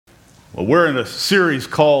Well, we're in a series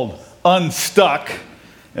called Unstuck,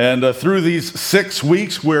 and through these 6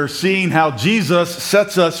 weeks, we're seeing how Jesus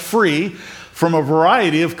sets us free from a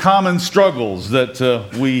variety of common struggles that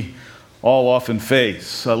we all often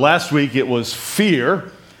face. Last week, it was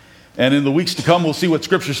fear, and in the weeks to come, we'll see what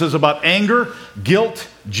Scripture says about anger, guilt,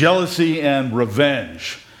 jealousy, and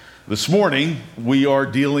revenge. This morning, we are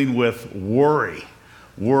dealing with worry.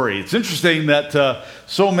 It's interesting that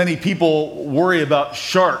so many people worry about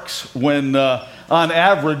sharks when, on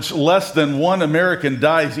average, less than one American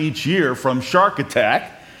dies each year from shark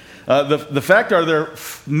attack. The fact are there are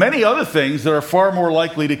many other things that are far more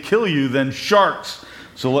likely to kill you than sharks.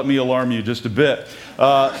 So let me alarm you just a bit.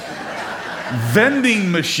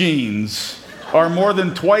 Vending machines are more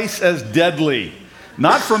than twice as deadly.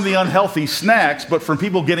 Not from the unhealthy snacks, but from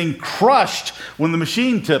people getting crushed when the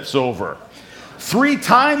machine tips over. 3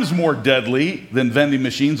 times more deadly than vending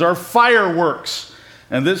machines are fireworks.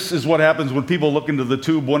 And this is what happens when people look into the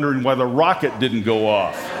tube wondering why the rocket didn't go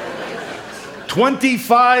off.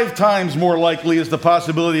 25 times more likely is the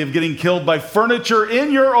possibility of getting killed by furniture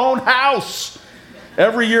in your own house.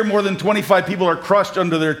 Every year, more than 25 people are crushed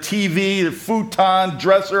under their TV, their futon,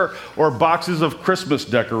 dresser, or boxes of Christmas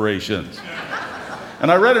decorations. And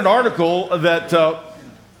I read an article that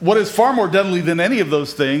what is far more deadly than any of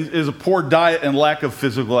those things is a poor diet and lack of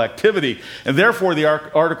physical activity. And therefore, the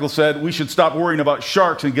article said we should stop worrying about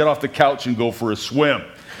sharks and get off the couch and go for a swim.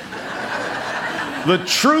 The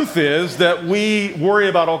truth is that we worry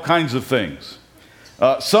about all kinds of things.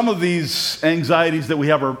 Some of these anxieties that we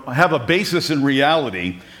have a basis in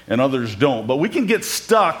reality, and others don't. But we can get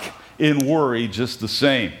stuck in worry just the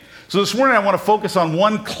same. So this morning, I want to focus on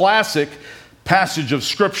one classic passage of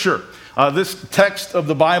Scripture. This text of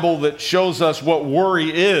the Bible that shows us what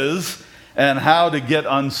worry is and how to get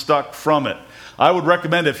unstuck from it. I would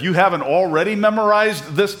recommend, if you haven't already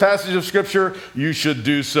memorized this passage of Scripture, you should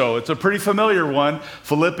do so. It's a pretty familiar one.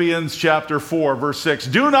 Philippians chapter 4, verse 6.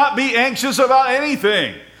 Do not be anxious about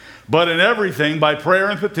anything, but in everything, by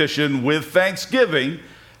prayer and petition, with thanksgiving,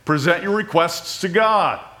 present your requests to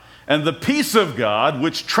God. And the peace of God,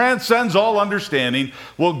 which transcends all understanding,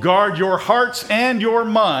 will guard your hearts and your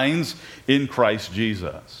minds in Christ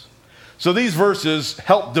Jesus. So these verses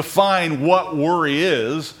help define what worry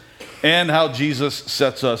is and how Jesus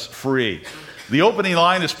sets us free. The opening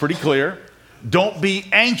line is pretty clear. Don't be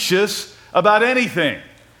anxious about anything.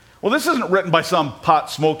 Well, this isn't written by some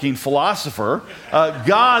pot-smoking philosopher.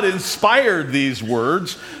 God inspired these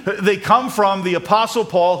words. They come from the Apostle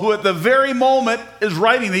Paul, who at the very moment is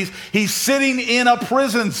writing these, he's sitting in a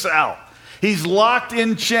prison cell. He's locked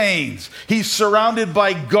in chains. He's surrounded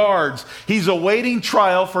by guards. He's awaiting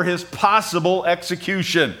trial for his possible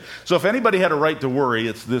execution. So if anybody had a right to worry,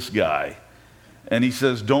 it's this guy. And he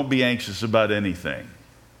says, don't be anxious about anything.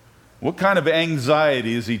 What kind of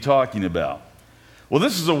anxiety is he talking about? Well,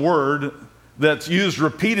 this is a word that's used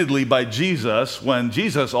repeatedly by Jesus when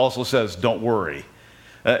Jesus also says, don't worry.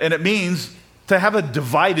 And it means to have a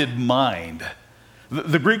divided mind.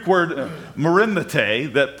 The Greek word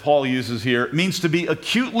merimnete that Paul uses here means to be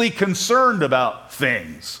acutely concerned about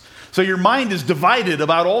things. So your mind is divided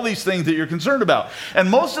about all these things that you're concerned about. And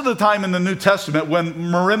most of the time in the New Testament, when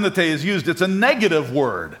merimnete is used, it's a negative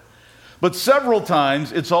word. But several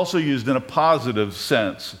times, it's also used in a positive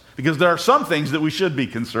sense, because there are some things that we should be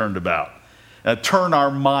concerned about, turn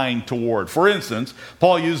our mind toward. For instance,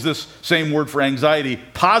 Paul used this same word for anxiety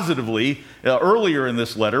positively earlier in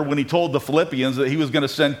this letter when he told the Philippians that he was going to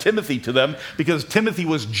send Timothy to them because Timothy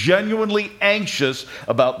was genuinely anxious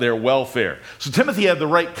about their welfare. So Timothy had the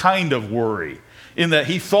right kind of worry in that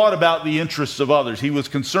he thought about the interests of others. He was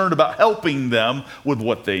concerned about helping them with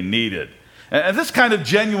what they needed. And this kind of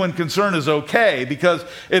genuine concern is okay because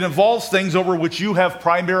it involves things over which you have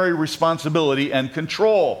primary responsibility and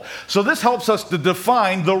control. So this helps us to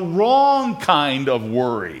define the wrong kind of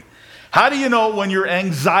worry. How do you know when your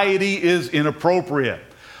anxiety is inappropriate?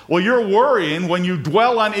 Well, you're worrying when you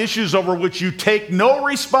dwell on issues over which you take no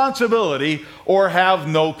responsibility or have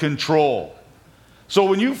no control. So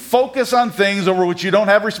when you focus on things over which you don't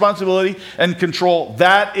have responsibility and control,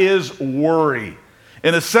 that is worry.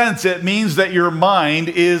 In a sense, it means that your mind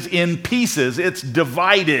is in pieces. It's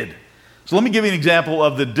divided. So let me give you an example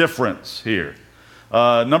of the difference here.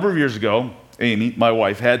 A number of years ago, Amy, my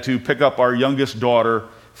wife, had to pick up our youngest daughter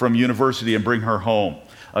from university and bring her home.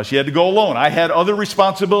 She had to go alone. I had other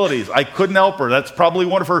responsibilities. I couldn't help her. That's probably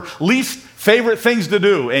one of her least favorite things to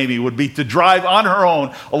do, Amy, would be to drive on her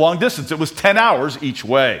own a long distance. It was 10 hours each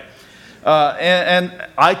way. And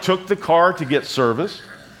I took the car to get service.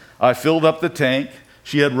 I filled up the tank.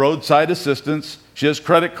 She had roadside assistance. She has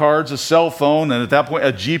credit cards, a cell phone, and at that point,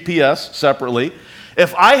 a GPS separately.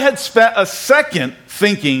 If I had spent a second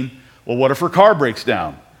thinking, well, what if her car breaks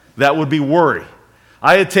down? That would be worry.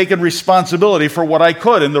 I had taken responsibility for what I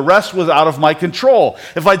could, and the rest was out of my control.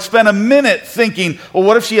 If I'd spent a minute thinking, well,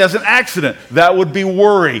 what if she has an accident? That would be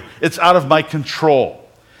worry. It's out of my control.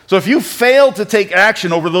 So if you fail to take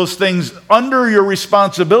action over those things under your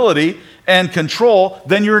responsibility and control,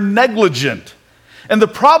 then you're negligent. And the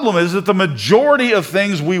problem is that the majority of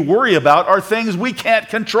things we worry about are things we can't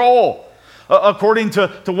control. According to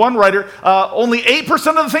one writer, only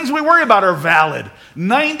 8% of the things we worry about are valid.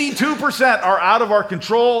 92% are out of our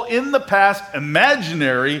control, in the past,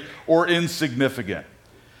 imaginary, or insignificant.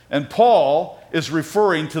 And Paul is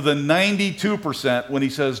referring to the 92% when he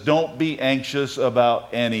says, don't be anxious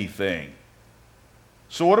about anything.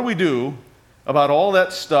 So what do we do about all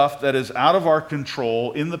that stuff that is out of our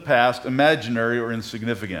control, in the past, imaginary, or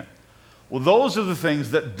insignificant? Well, those are the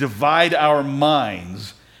things that divide our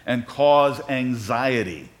minds and cause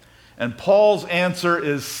anxiety. And Paul's answer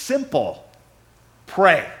is simple.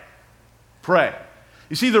 Pray. Pray.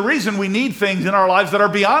 You see, the reason we need things in our lives that are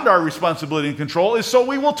beyond our responsibility and control is so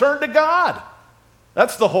we will turn to God.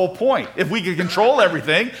 That's the whole point. If we could control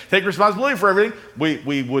everything, take responsibility for everything,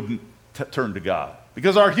 we wouldn't turn to God.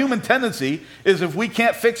 Because our human tendency is, if we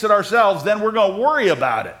can't fix it ourselves, then we're going to worry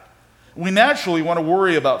about it. We naturally want to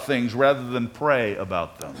worry about things rather than pray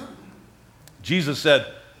about them. Jesus said,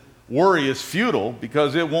 worry is futile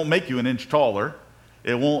because it won't make you an inch taller.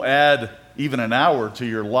 It won't add even an hour to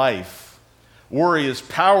your life. Worry is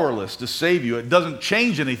powerless to save you. It doesn't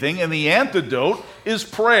change anything, and the antidote is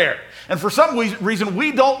prayer. And for some reason,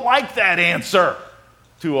 we don't like that answer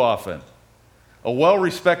too often. A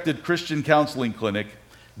well-respected Christian counseling clinic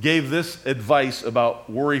gave this advice about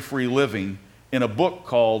worry-free living in a book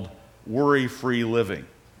called Worry-Free Living.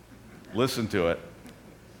 Listen to it.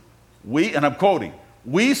 And I'm quoting,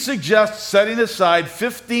 "We suggest setting aside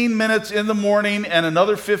 15 minutes in the morning and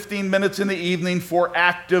another 15 minutes in the evening for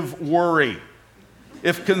active worry.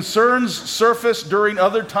 If concerns surface during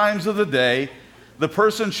other times of the day, the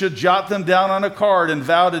person should jot them down on a card and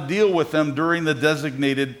vow to deal with them during the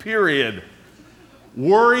designated period.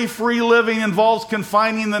 Worry-free living involves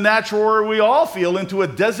confining the natural worry we all feel into a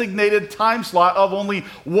designated time slot of only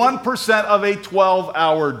 1% of a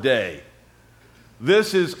 12-hour day."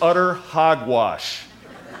 This is utter hogwash.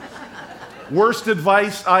 Worst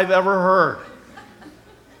advice I've ever heard.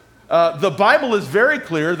 The Bible is very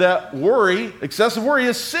clear that worry, excessive worry,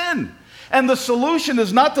 is sin. And the solution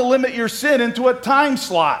is not to limit your sin into a time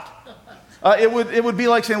slot. It would be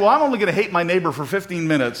like saying, well, I'm only going to hate my neighbor for 15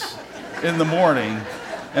 minutes in the morning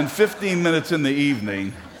and 15 minutes in the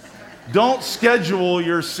evening. Don't schedule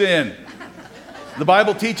your sin. The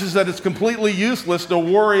Bible teaches that it's completely useless to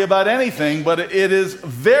worry about anything, but it is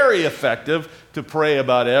very effective to pray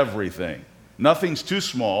about everything. Nothing's too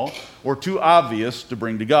small or too obvious to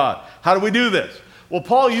bring to God. How do we do this? Well,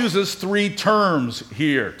 Paul uses 3 terms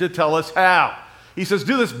here to tell us how. He says,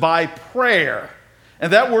 do this by prayer.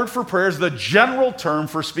 And that word for prayer is the general term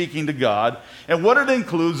for speaking to God. And what it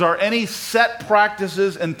includes are any set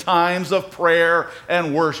practices and times of prayer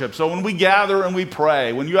and worship. So when we gather and we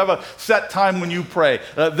pray, when you have a set time when you pray,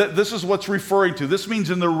 this is what's referring to. This means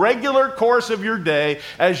in the regular course of your day,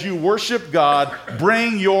 as you worship God,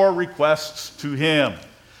 bring your requests to Him.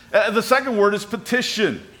 The second word is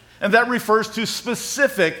petition. And that refers to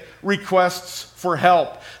specific requests for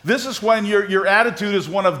help. This is when your attitude is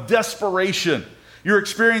one of desperation. You're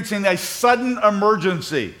experiencing a sudden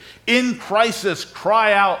emergency. In crisis,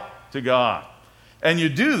 cry out to God. And you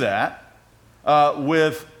do that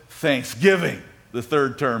with thanksgiving, the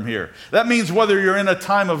third term here. That means whether you're in a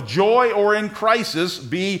time of joy or in crisis,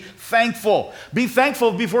 be thankful. Be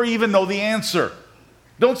thankful before you even know the answer.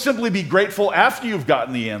 Don't simply be grateful after you've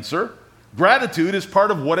gotten the answer. Gratitude is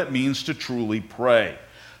part of what it means to truly pray.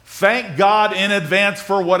 Thank God in advance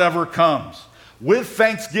for whatever comes. With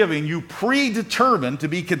thanksgiving, you predetermine to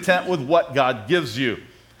be content with what God gives you.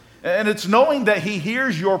 And it's knowing that He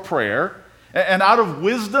hears your prayer, and out of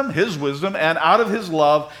wisdom, His wisdom, and out of His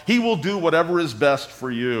love, He will do whatever is best for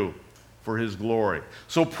you, for His glory.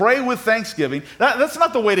 So pray with thanksgiving. That's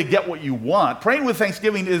not the way to get what you want. Praying with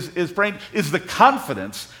thanksgiving is the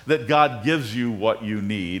confidence that God gives you what you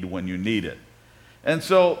need when you need it. And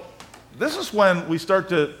so this is when we start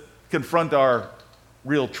to confront our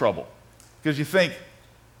real trouble. Because you think,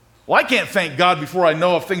 well, I can't thank God before I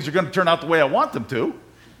know if things are going to turn out the way I want them to.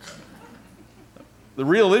 The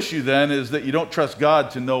real issue then is that you don't trust God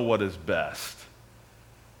to know what is best.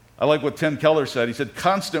 I like what Tim Keller said. He said,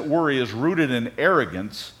 constant worry is rooted in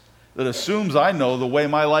arrogance that assumes I know the way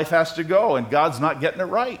my life has to go and God's not getting it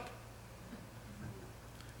right.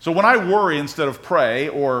 So when I worry instead of pray,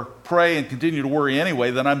 or pray and continue to worry anyway,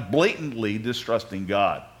 then I'm blatantly distrusting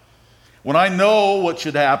God. When I know what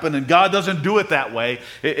should happen and God doesn't do it that way,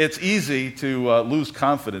 it's easy to lose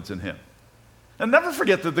confidence in him. And never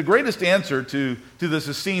forget that the greatest answer to this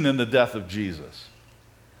is seen in the death of Jesus.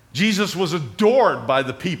 Jesus was adored by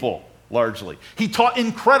the people, largely. He taught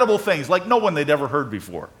incredible things like no one they'd ever heard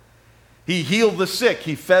before. He healed the sick.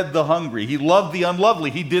 He fed the hungry. He loved the unlovely.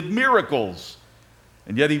 He did miracles.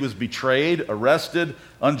 And yet he was betrayed, arrested,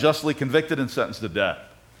 unjustly convicted, and sentenced to death.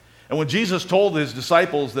 And when Jesus told his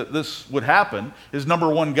disciples that this would happen, his number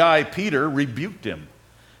one guy, Peter, rebuked him.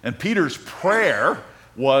 And Peter's prayer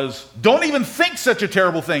was, don't even think such a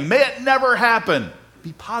terrible thing. May it never happen.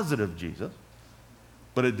 Be positive, Jesus.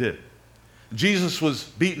 But it did. Jesus was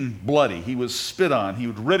beaten bloody. He was spit on. He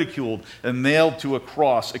was ridiculed and nailed to a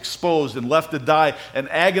cross, exposed and left to die an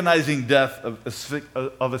agonizing death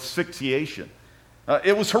of asphyxiation.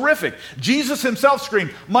 It was horrific. Jesus himself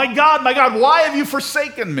screamed, my God, why have you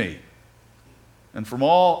forsaken me? And from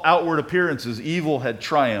all outward appearances, evil had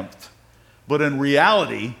triumphed. But in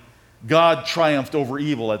reality, God triumphed over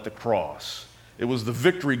evil at the cross. It was the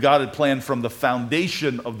victory God had planned from the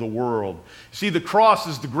foundation of the world. See, the cross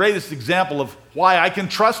is the greatest example of why I can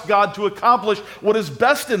trust God to accomplish what is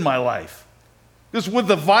best in my life. Because with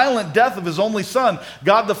the violent death of his only son,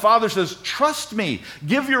 God the Father says, trust me,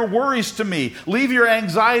 give your worries to me, leave your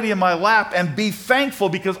anxiety in my lap, and be thankful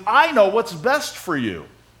because I know what's best for you.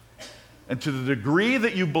 And to the degree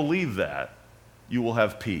that you believe that, you will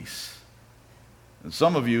have peace. And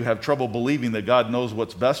some of you have trouble believing that God knows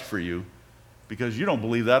what's best for you because you don't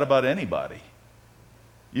believe that about anybody.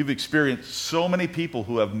 You've experienced so many people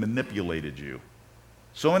who have manipulated you,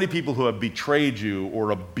 so many people who have betrayed you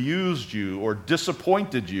or abused you or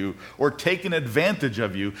disappointed you or taken advantage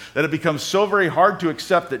of you that it becomes so very hard to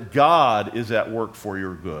accept that God is at work for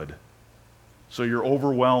your good. So you're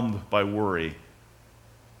overwhelmed by worry.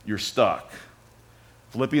 You're stuck.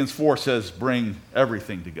 Philippians 4 says, bring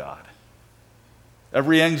everything to God.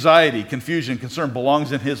 Every anxiety, confusion, concern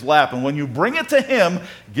belongs in his lap. And when you bring it to him,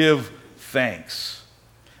 give thanks.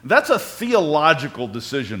 That's a theological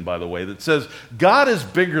decision, by the way, that says God is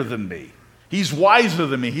bigger than me. He's wiser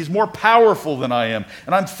than me. He's more powerful than I am.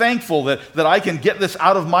 And I'm thankful that I can get this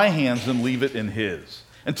out of my hands and leave it in his.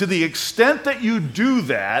 And to the extent that you do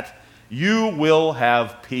that, you will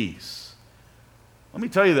have peace. Let me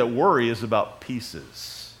tell you that worry is about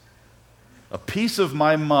pieces. A piece of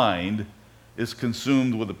my mind is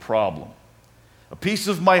consumed with a problem. A piece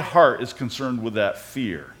of my heart is concerned with that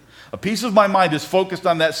fear. A piece of my mind is focused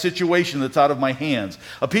on that situation that's out of my hands.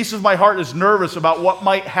 A piece of my heart is nervous about what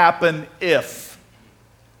might happen if.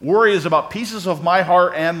 Worry is about pieces of my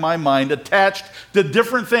heart and my mind attached to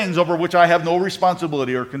different things over which I have no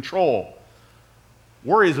responsibility or control.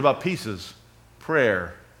 Worry is about pieces.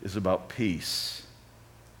 Prayer is about peace.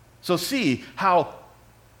 So see how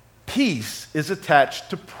peace is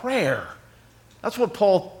attached to prayer. That's what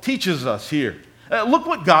Paul teaches us here. Look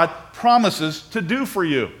what God promises to do for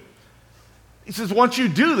you. He says, once you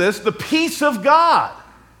do this, the peace of God,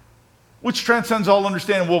 which transcends all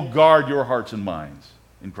understanding, will guard your hearts and minds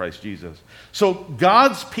in Christ Jesus. So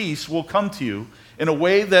God's peace will come to you in a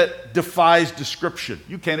way that defies description.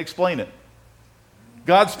 You can't explain it.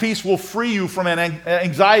 God's peace will free you from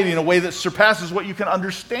anxiety in a way that surpasses what you can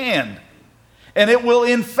understand. And it will,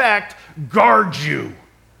 in fact, guard you.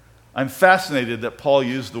 I'm fascinated that Paul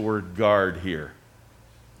used the word guard here.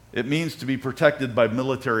 It means to be protected by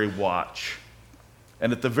military watch.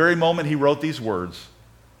 And at the very moment he wrote these words,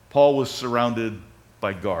 Paul was surrounded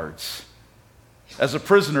by guards. As a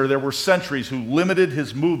prisoner, there were sentries who limited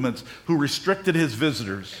his movements, who restricted his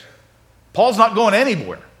visitors. Paul's not going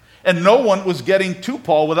anywhere. And no one was getting to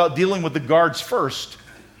Paul without dealing with the guards first.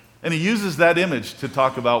 And he uses that image to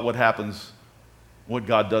talk about what happens, what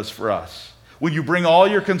God does for us. When you bring all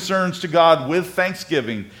your concerns to God with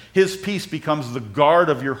thanksgiving, his peace becomes the guard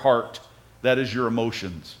of your heart, that is your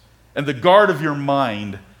emotions, and the guard of your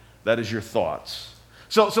mind, that is your thoughts.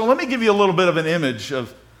 So let me give you a little bit of an image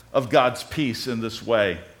of God's peace in this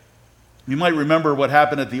way. You might remember what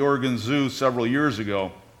happened at the Oregon Zoo several years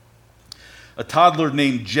ago. A toddler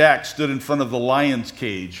named Jack stood in front of the lion's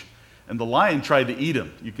cage, and the lion tried to eat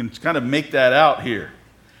him. You can kind of make that out here.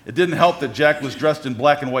 It didn't help that Jack was dressed in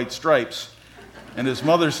black and white stripes. And his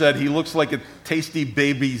mother said he looks like a tasty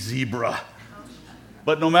baby zebra.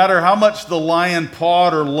 But no matter how much the lion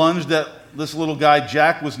pawed or lunged at this little guy,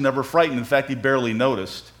 Jack was never frightened. In fact, he barely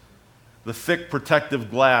noticed. The thick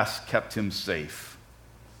protective glass kept him safe.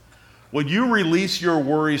 When you release your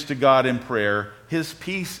worries to God in prayer, his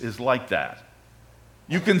peace is like that.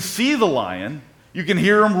 You can see the lion, you can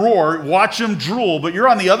hear him roar, watch him drool, but you're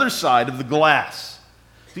on the other side of the glass.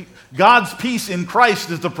 See, God's peace in Christ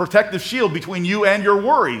is the protective shield between you and your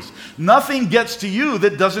worries. Nothing gets to you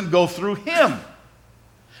that doesn't go through him.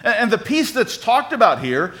 And the peace that's talked about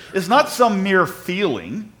here is not some mere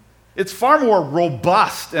feeling. It's far more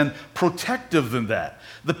robust and protective than that.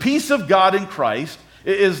 The peace of God in Christ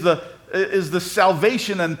is the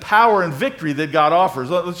salvation and power and victory that God offers.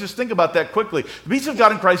 Let's just think about that quickly. The peace of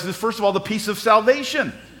God in Christ is, first of all, the peace of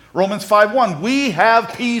salvation. Romans 5:1, we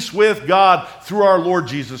have peace with God through our Lord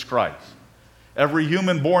Jesus Christ. Every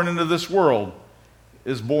human born into this world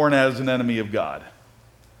is born as an enemy of God.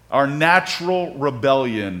 Our natural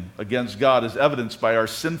rebellion against God is evidenced by our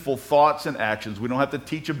sinful thoughts and actions. We don't have to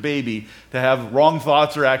teach a baby to have wrong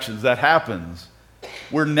thoughts or actions. That happens.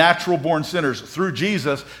 We're natural born sinners. Through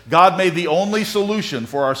Jesus, God made the only solution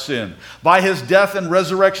for our sin. By his death and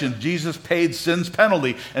resurrection, Jesus paid sin's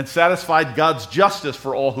penalty and satisfied God's justice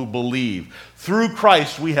for all who believe. Through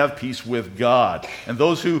Christ, we have peace with God. And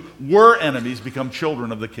those who were enemies become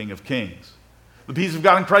children of the King of Kings. The peace of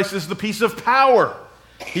God in Christ is the peace of power.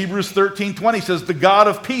 Hebrews 13:20 says, the God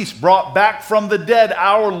of peace brought back from the dead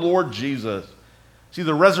our Lord Jesus. See,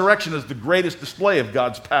 the resurrection is the greatest display of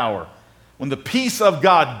God's power. When the peace of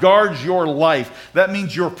God guards your life, that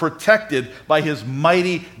means you're protected by his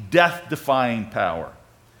mighty, death-defying power.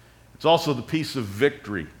 It's also the peace of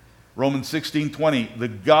victory. Romans 16:20, the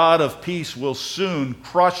God of peace will soon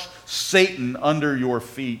crush Satan under your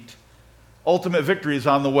feet. Ultimate victory is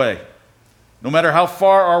on the way. No matter how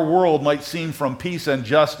far our world might seem from peace and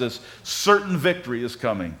justice, certain victory is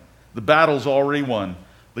coming. The battle's already won.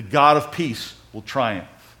 The God of peace will triumph.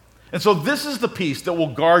 And so this is the peace that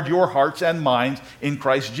will guard your hearts and minds in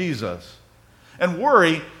Christ Jesus. And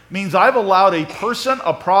worry means I've allowed a person,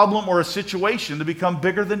 a problem, or a situation to become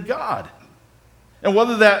bigger than God. And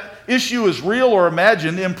whether that issue is real or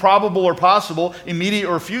imagined, improbable or possible, immediate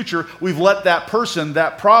or future, we've let that person,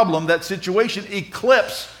 that problem, that situation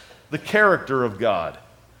eclipse the character of God.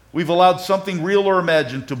 We've allowed something real or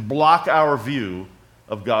imagined to block our view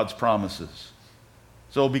of God's promises.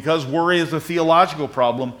 So because worry is a theological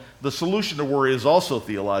problem, the solution to worry is also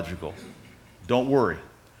theological. Don't worry.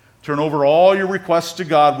 Turn over all your requests to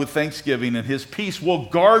God with thanksgiving, and his peace will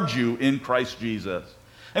guard you in Christ Jesus.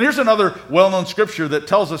 And here's another well-known scripture that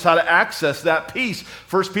tells us how to access that peace.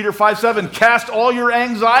 1 Peter 5:7, cast all your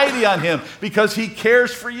anxiety on him because he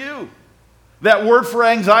cares for you. That word for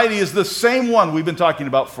anxiety is the same one we've been talking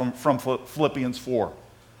about from Philippians 4.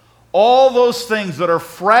 All those things that are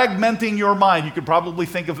fragmenting your mind, you could probably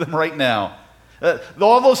think of them right now.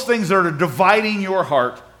 All those things that are dividing your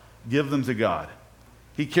heart, give them to God.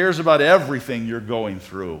 He cares about everything you're going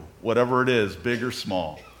through, whatever it is, big or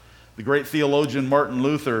small. The great theologian Martin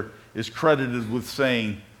Luther is credited with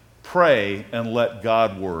saying, pray and let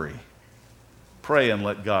God worry. Pray and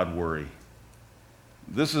let God worry.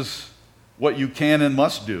 This is what you can and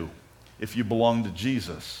must do if you belong to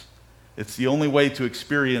Jesus. It's the only way to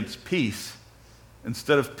experience peace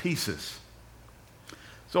instead of pieces.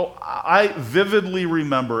 So I vividly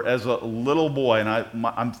remember as a little boy, and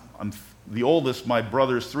I'm the oldest, my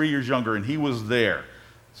brother's 3 years younger, and he was there.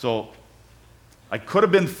 So I could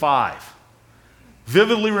have been 5.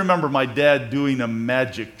 Vividly remember my dad doing a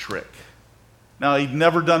magic trick. Now, he'd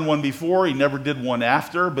never done one before, he never did one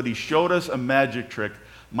after, but he showed us a magic trick.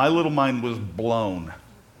 My little mind was blown.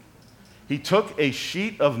 He took a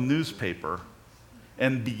sheet of newspaper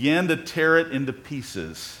and began to tear it into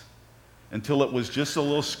pieces until it was just a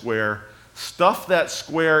little square, stuffed that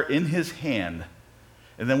square in his hand,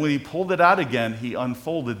 and then when he pulled it out again, he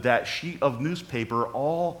unfolded that sheet of newspaper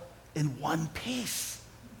all in one piece.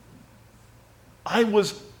 I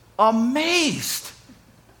was amazed.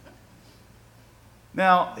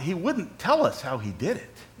 Now, he wouldn't tell us how he did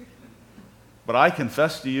it, but I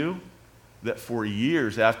confess to you that for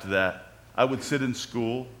years after that, I would sit in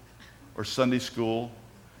school or Sunday school,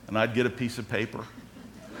 and I'd get a piece of paper,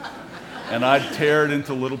 and I'd tear it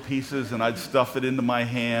into little pieces, and I'd stuff it into my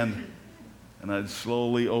hand, and I'd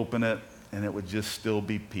slowly open it, and it would just still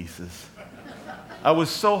be pieces. I was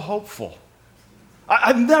so hopeful.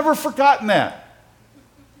 I've never forgotten that.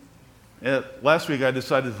 Last week, I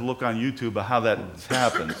decided to look on YouTube at how that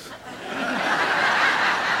happens.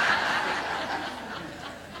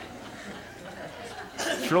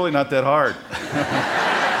 It's really not that hard.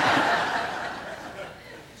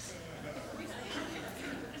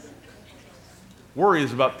 Worry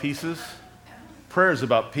is about pieces. Prayer is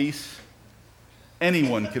about peace.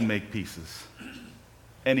 Anyone can make pieces.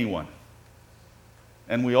 Anyone.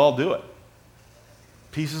 and we all do it.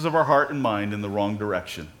 Pieces of our heart and mind in the wrong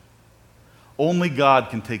direction. Only God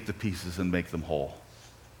can take the pieces and make them whole.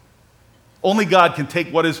 Only God can take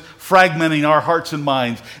what is fragmenting our hearts and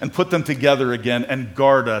minds and put them together again and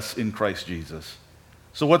guard us in Christ Jesus.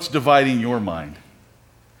 So what's dividing your mind?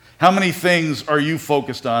 How many things are you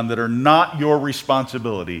focused on that are not your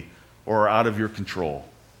responsibility or are out of your control?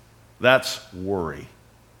 That's worry.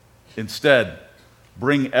 Instead,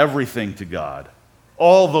 bring everything to God.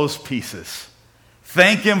 All those pieces.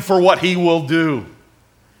 Thank Him for what He will do.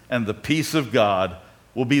 And the peace of God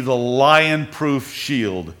will be the lion-proof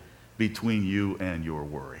shield between you and your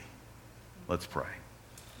worry. Let's pray.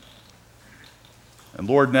 And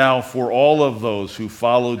Lord, now for all of those who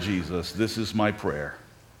follow Jesus, this is my prayer.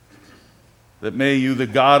 That may you, the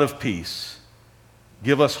God of peace,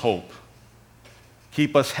 give us hope.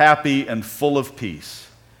 Keep us happy and full of peace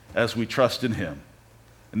as we trust in Him.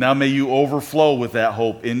 And now may you overflow with that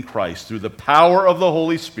hope in Christ through the power of the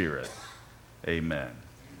Holy Spirit. Amen.